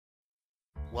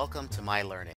Welcome to My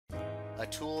Learning, a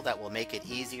tool that will make it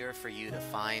easier for you to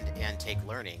find and take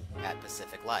learning at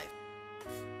Pacific Life.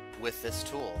 With this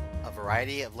tool, a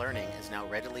variety of learning is now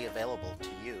readily available to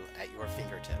you at your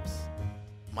fingertips.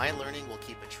 My Learning will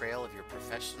keep a trail of your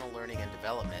professional learning and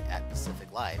development at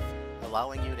Pacific Life,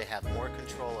 allowing you to have more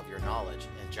control of your knowledge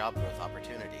and job growth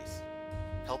opportunities,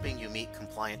 helping you meet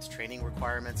compliance training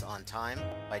requirements on time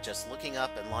by just looking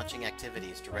up and launching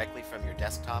activities directly from your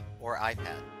desktop or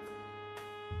iPad.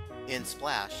 In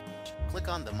Splash, click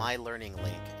on the My Learning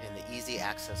link in the Easy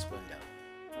Access window.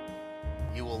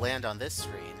 You will land on this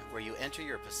screen where you enter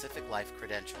your Pacific Life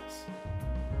credentials.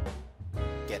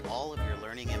 Get all of your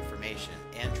learning information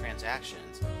and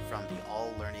transactions from the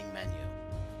All Learning menu.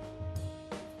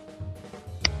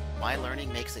 My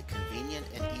Learning makes it convenient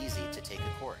and easy to take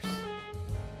a course.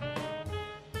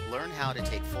 Learn how to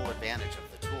take full advantage of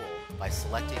the tool by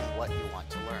selecting what you want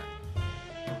to learn.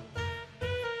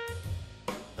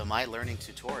 The My Learning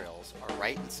tutorials are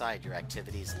right inside your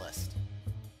activities list.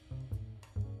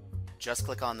 Just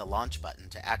click on the Launch button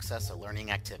to access a learning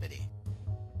activity.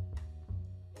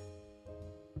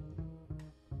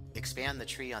 Expand the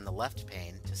tree on the left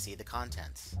pane to see the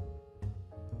contents.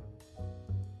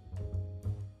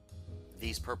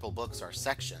 These purple books are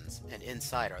sections, and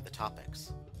inside are the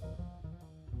topics.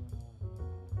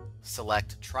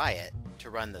 Select Try It to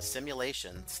run the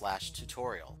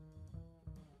simulation/tutorial.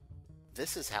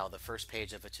 This is how the first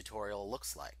page of a tutorial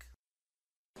looks like.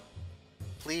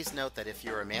 Please note that if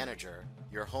you're a manager,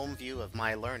 your home view of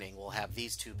My Learning will have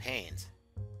these two panes,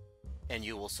 and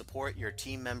you will support your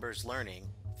team members' learning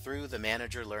through the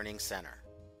Manager Learning Center.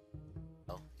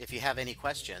 If you have any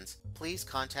questions, please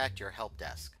contact your help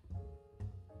desk.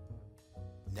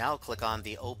 Now click on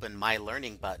the Open My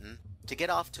Learning button to get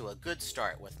off to a good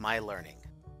start with My Learning.